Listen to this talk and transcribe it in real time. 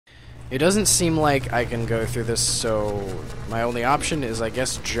It doesn't seem like I can go through this, so my only option is, I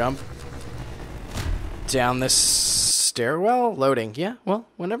guess, jump down this stairwell. Loading, yeah, well,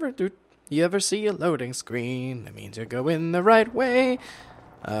 whenever you ever see a loading screen, that means you're going the right way.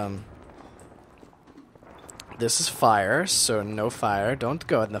 This is fire, so no fire. Don't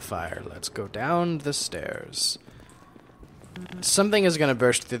go in the fire. Let's go down the stairs. Something is going to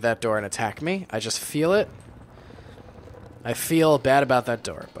burst through that door and attack me. I just feel it. I feel bad about that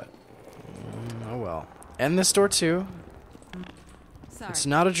door, but oh well. And this door too. Sorry. It's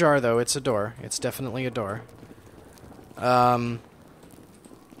not a jar though, it's a door. It's definitely a door. Dr.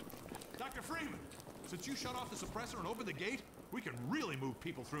 Freeman, since you shut off the suppressor and opened the gate, we can really move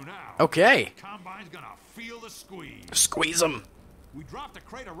people through now. Okay. The Combine's gonna feel the squeeze. Squeeze them. We dropped a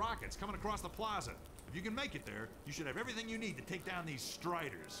crate of rockets coming across the plaza. If you can make it there, you should have everything you need to take down these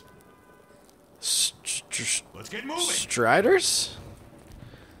Striders. Let's get moving. Striders?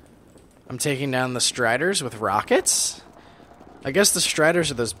 I'm taking down the Striders with rockets? I guess the Striders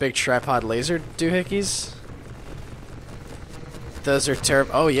are those big tripod laser doohickeys. Those are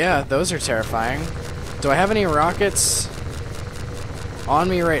oh yeah, those are terrifying. Do I have any rockets on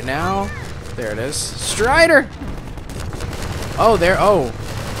me right now? There it is. Strider! Oh, there. Oh.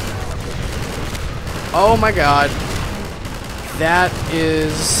 Oh my god. That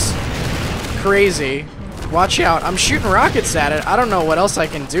is crazy. Watch out. I'm shooting rockets at it. I don't know what else I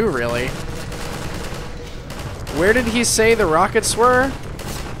can do, really. Where did he say the rockets were?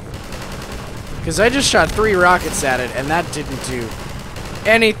 Because I just shot 3 rockets at it, and that didn't do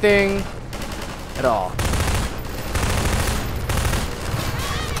anything at all.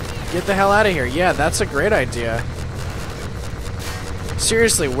 Get the hell out of here. Yeah, that's a great idea.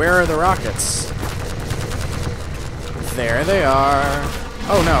 Seriously, where are the rockets? There they are.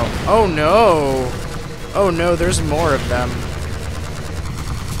 Oh no. Oh no. Oh no, there's more of them.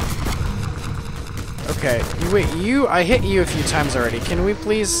 Okay, wait, I hit you a few times already. Can we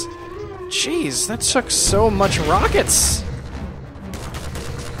please... Jeez, that took so much rockets.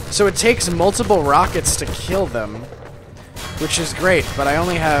 So it takes multiple rockets to kill them, which is great, but I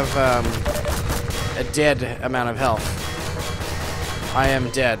only have a dead amount of health. I am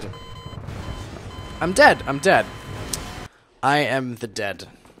dead. I'm dead. I'm dead. I am the dead.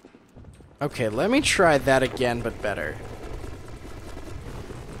 Okay, let me try that again, but better.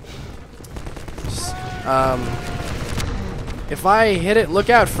 If I hit it, look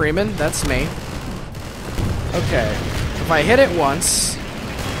out, Freeman. That's me. Okay. If I hit it once,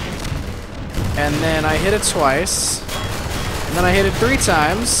 and then I hit it twice, and then I hit it 3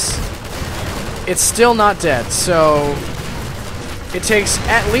 times, it's still not dead. So it takes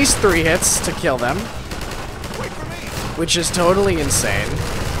at least 3 hits to kill them, which is totally insane.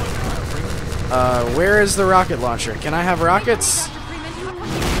 Where is the rocket launcher? Can I have rockets?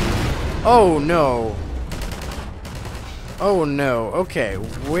 Oh no. Oh no. Okay,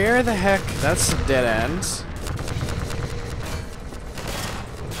 where the heck? That's a dead end.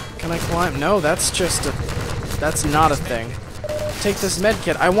 Can I climb? No, that's just a... That's not a thing. Take this med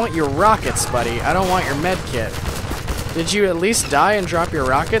kit. I want your rockets, buddy. I don't want your med kit. Did you at least die and drop your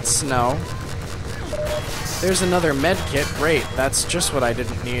rockets? No. There's another med kit. Great. That's just what I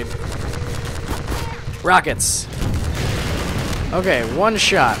didn't need. Rockets. Okay, 1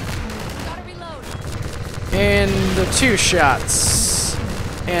 shot. And 2 shots.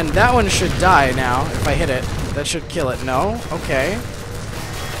 And that one should die now, if I hit it. That should kill it. No? Okay.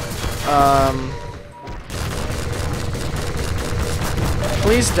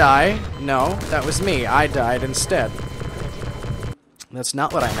 Please die. No, that was me. I died instead. That's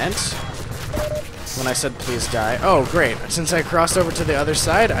not what I meant when I said please die. Oh, great. Since I crossed over to the other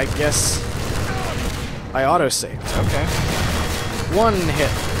side, I guess I auto-saved. Okay. 1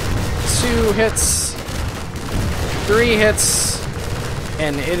 hit. 2 hits. 3 hits.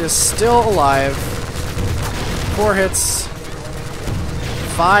 And it is still alive. 4 hits.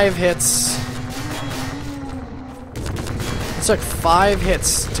 5 hits. It took 5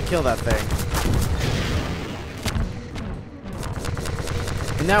 hits to kill that thing.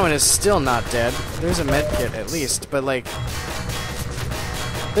 And that one is still not dead. There's a med kit at least, but like...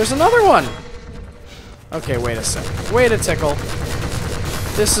 There's another one! Okay, wait a sec. Wait a tickle.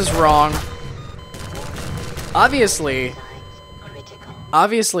 This is wrong. Obviously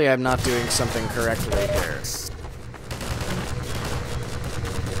I'm not doing something correctly here.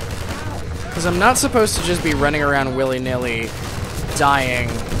 Because I'm not supposed to just be running around willy-nilly, dying.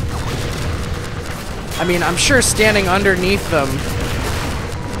 I mean, I'm sure standing underneath them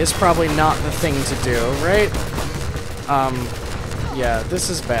is probably not the thing to do, right? Yeah, this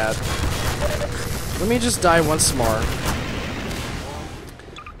is bad. Let me just die once more.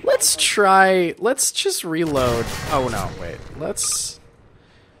 Let's try... Let's just reload. Oh, no, wait. Let's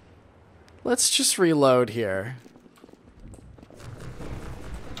just reload here.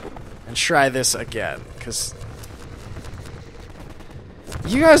 And try this again, because...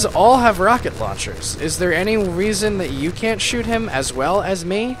 You guys all have rocket launchers. Is there any reason that you can't shoot him as well as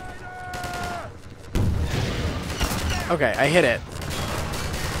me? Okay, I hit it.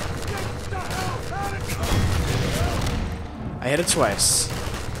 I hit it twice.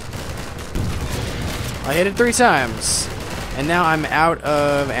 I hit it 3 times. And now I'm out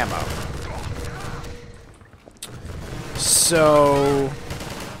of ammo. So...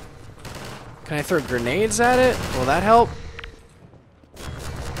 Can I throw grenades at it? Will that help?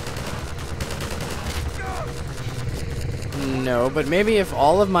 No, but maybe if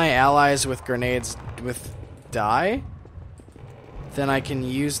all of my allies with grenades die, then I can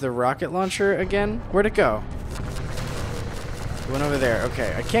use the rocket launcher again. Where'd it go? It went over there.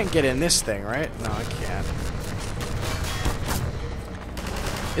 Okay, I can't get in this thing, right? No, I can't.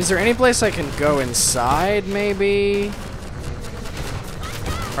 Is there any place I can go inside, maybe?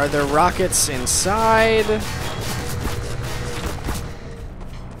 Are there rockets inside?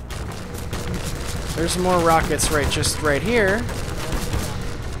 There's more rockets just right here.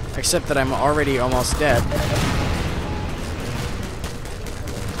 Except that I'm already almost dead.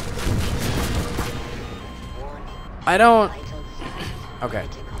 I don't... Okay.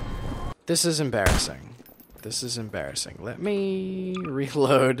 This is embarrassing. This is embarrassing. Let me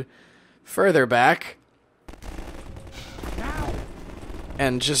reload further back.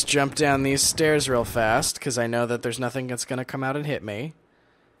 And just jump down these stairs real fast, because I know that there's nothing that's going to come out and hit me.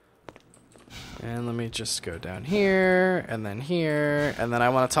 And let me just go down here, and then I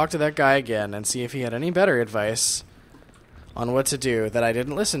want to talk to that guy again and see if he had any better advice on what to do that I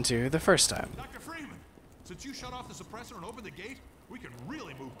didn't listen to the first time. Dr. Freeman, since you shut off the suppressor and opened the gate, we can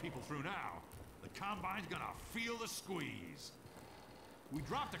really move people through now. The Combine's gonna feel the squeeze. We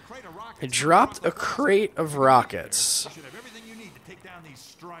dropped a crate of rockets. I dropped a crate of rockets You should have everything you need to take down these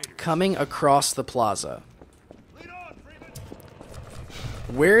striders. coming across the plaza. Lead on, Freeman.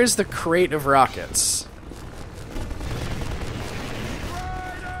 Where is the crate of rockets?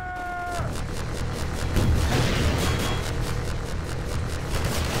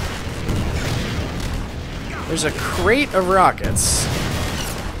 There's a crate of rockets.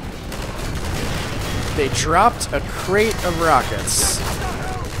 They dropped a crate of rockets.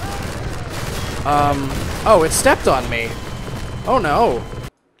 Oh, it stepped on me. Oh no.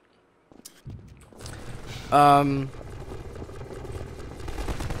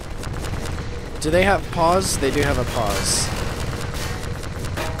 Do they have pause? They do have a pause.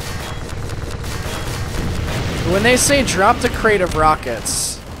 When they say dropped a crate of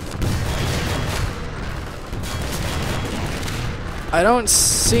rockets, I don't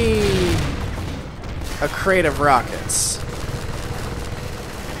see a crate of rockets.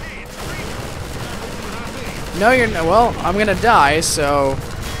 No, you're not. Well, I'm gonna die, so...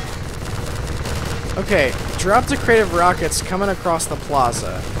 Okay, dropped a crate of rockets coming across the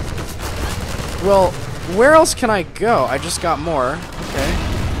plaza. Well, where else can I go? I just got more. Okay.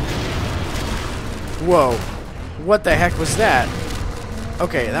 Whoa. What the heck was that?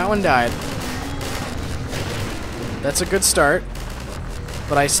 Okay, that one died. That's a good start.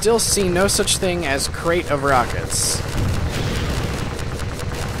 But I still see no such thing as crate of rockets.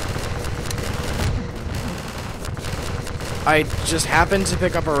 I just happened to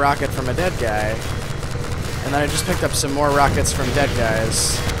pick up a rocket from a dead guy. And then I just picked up some more rockets from dead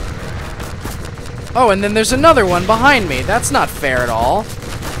guys. Oh, and then there's another one behind me. That's not fair at all.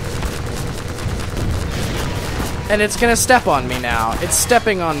 And it's gonna step on me now. It's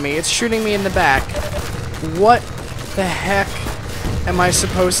stepping on me. It's shooting me in the back. What the heck am I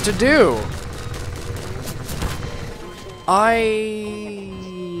supposed to do?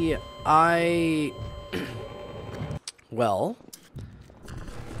 Well,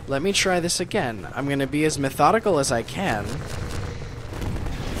 let me try this again. I'm gonna be as methodical as I can.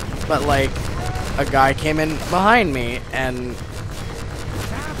 But, like, a guy came in behind me, and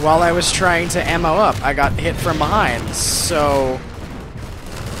while I was trying to ammo up, I got hit from behind. So,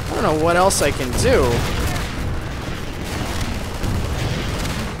 I don't know what else I can do.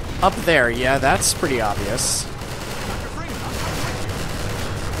 Up there, yeah, that's pretty obvious.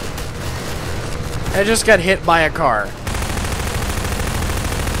 I just got hit by a car.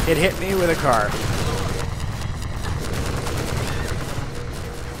 It hit me with a car.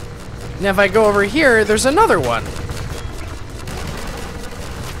 Now if I go over here, there's another one.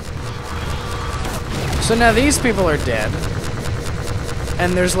 So now these people are dead.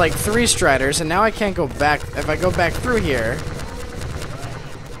 And there's like 3 striders, and now I can't go back. If I go back through here,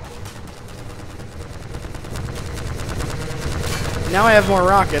 Now I have more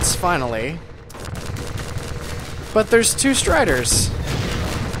rockets, finally. But there's 2 striders.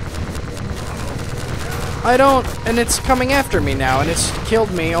 I don't... And it's coming after me now, and it's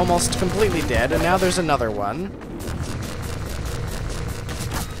killed me almost completely dead, and now there's another one.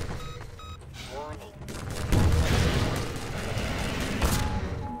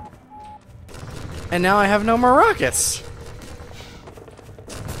 And now I have no more rockets.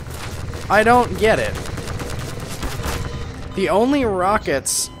 I don't get it. The only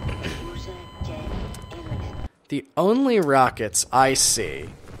rockets... The only rockets I see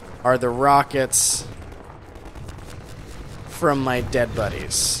are the rockets from my dead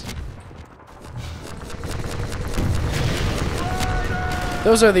buddies.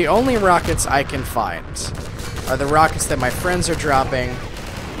 Those are the only rockets I can find. Are the rockets that my friends are dropping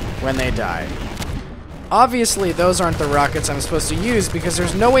when they die. Obviously, those aren't the rockets I'm supposed to use because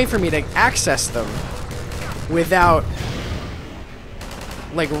there's no way for me to access them without,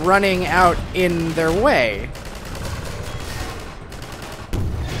 like, running out in their way.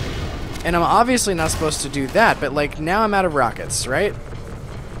 And I'm obviously not supposed to do that, but, like, now I'm out of rockets, right?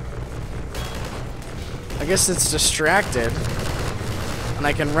 I guess it's distracted. And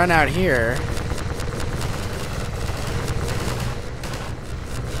I can run out here.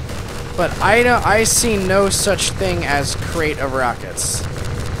 But I see no such thing as crate of rockets.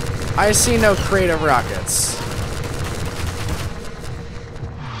 I see no crate of rockets.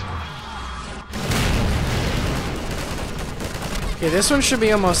 Okay, this one should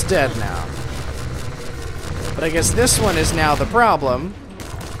be almost dead now. But I guess this one is now the problem.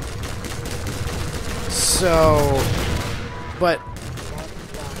 So... But...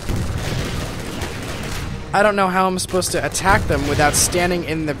 I don't know how I'm supposed to attack them without standing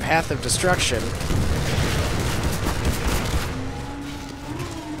in the path of destruction.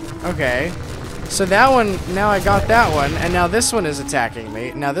 Okay. So that one, now I got that one, and now this one is attacking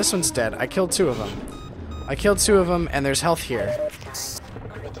me. Now this one's dead. I killed 2 of them. I killed 2 of them, and there's health here.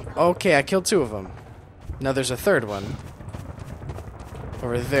 Okay, I killed 2 of them. Now there's a 3rd one.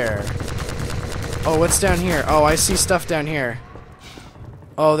 Over there. Oh, what's down here? Oh, I see stuff down here.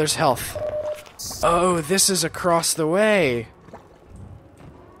 Oh, there's health. Oh, this is across the way.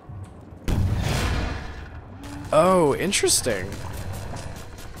 Oh, interesting.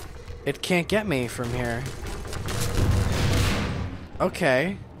 It can't get me from here.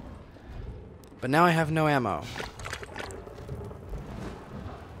 Okay. But now I have no ammo.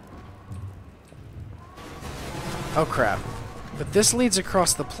 Oh crap. But this leads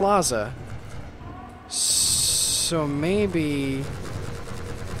across the plaza. So maybe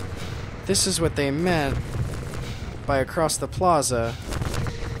this is what they meant by across the plaza,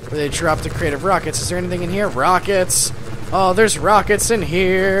 where they dropped a crate of rockets. Is there anything in here? Rockets! Oh, there's rockets in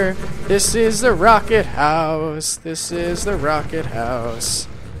here! This is the rocket house! This is the rocket house!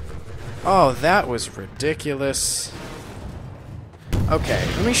 Oh, that was ridiculous. Okay,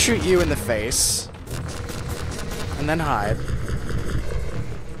 let me shoot you in the face. And then hide.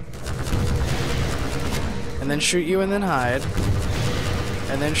 And then shoot you and then hide.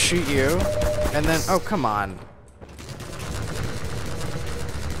 And then shoot you. And then... Oh, come on.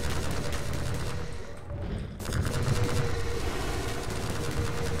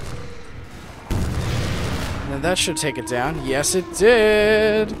 Now that should take it down. Yes, it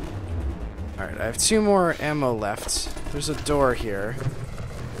did! Alright, I have 2 more ammo left. There's a door here.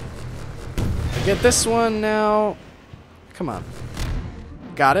 I get this one now. Come on.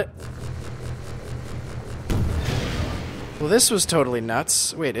 Got it. Well, this was totally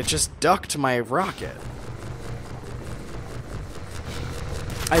nuts. Wait, it just ducked my rocket.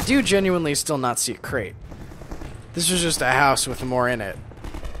 I do genuinely still not see a crate. This was just a house with more in it.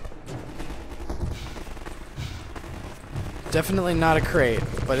 Definitely not a crate,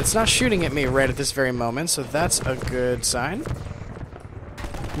 but it's not shooting at me right at this very moment, so that's a good sign.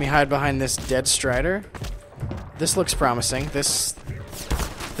 Let me hide behind this dead strider. This looks promising. This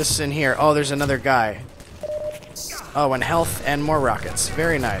is in here. Oh, there's another guy. Oh, and health and more rockets.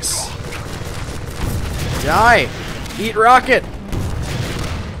 Very nice. Die! Eat rocket!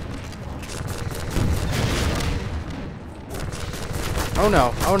 Oh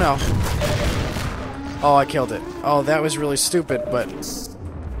no, oh no. Oh, I killed it. Oh, that was really stupid, but...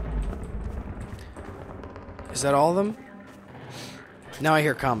 Is that all of them? Now I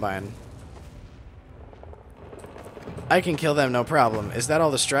hear Combine. I can kill them, no problem. Is that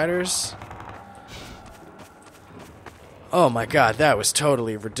all the Striders? Oh my god, that was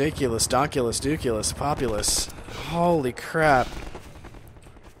totally ridiculous, donkulous, duculous, populous. Holy crap.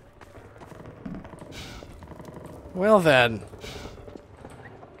 Well then.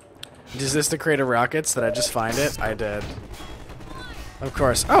 Is this the crate of rockets? Did I just find it? I did. Of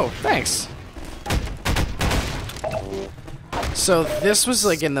course. Oh, thanks. So this was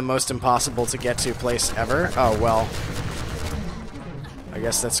like in the most impossible to get to place ever. Oh, well. I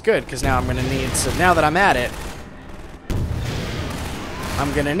guess that's good, because now I'm going to need... So now that I'm at it,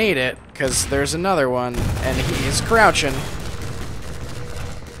 I'm going to need it, because there's another one, and he's crouching.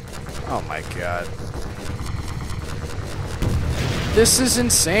 Oh my god. This is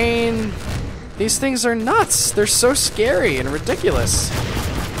insane. These things are nuts. They're so scary and ridiculous.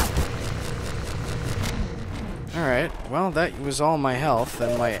 Alright, well, that was all my health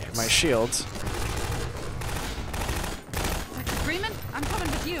and my shields. Freeman, I'm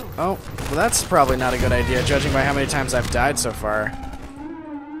coming with you. Oh, well, that's probably not a good idea, judging by how many times I've died so far.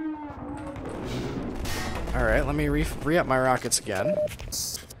 Alright, let me re-up my rockets again.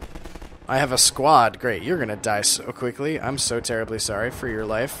 I have a squad. Great, you're gonna die so quickly. I'm so terribly sorry for your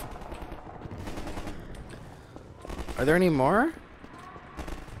life. Are there any more?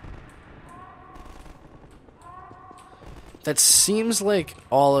 That seems like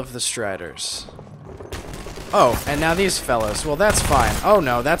all of the Striders. Oh, and now these fellows. Well, that's fine. Oh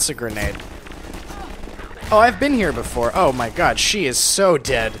no, that's a grenade. Oh, I've been here before. Oh my god, she is so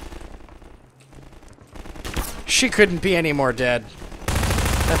dead. She couldn't be any more dead.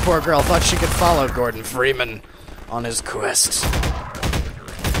 That poor girl thought she could follow Gordon Freeman on his quest.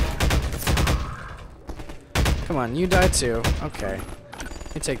 Come on, you die too. Okay.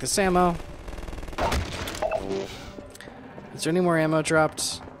 Let me take this ammo. Is there any more ammo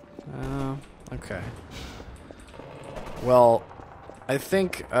dropped? Okay. Well, I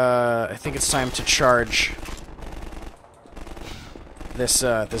think it's time to charge this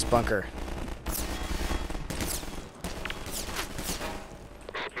this bunker.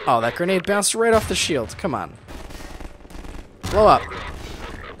 Oh, that grenade bounced right off the shield. Come on. Blow up.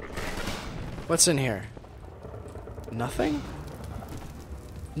 What's in here? Nothing?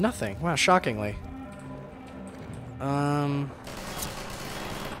 Nothing. Wow, shockingly.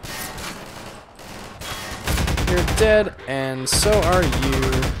 You're dead, and so are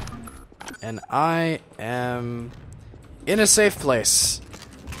you. And I am in a safe place.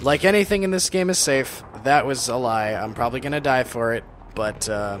 Like anything in this game is safe. That was a lie. I'm probably gonna die for it, but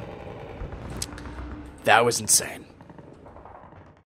that was insane.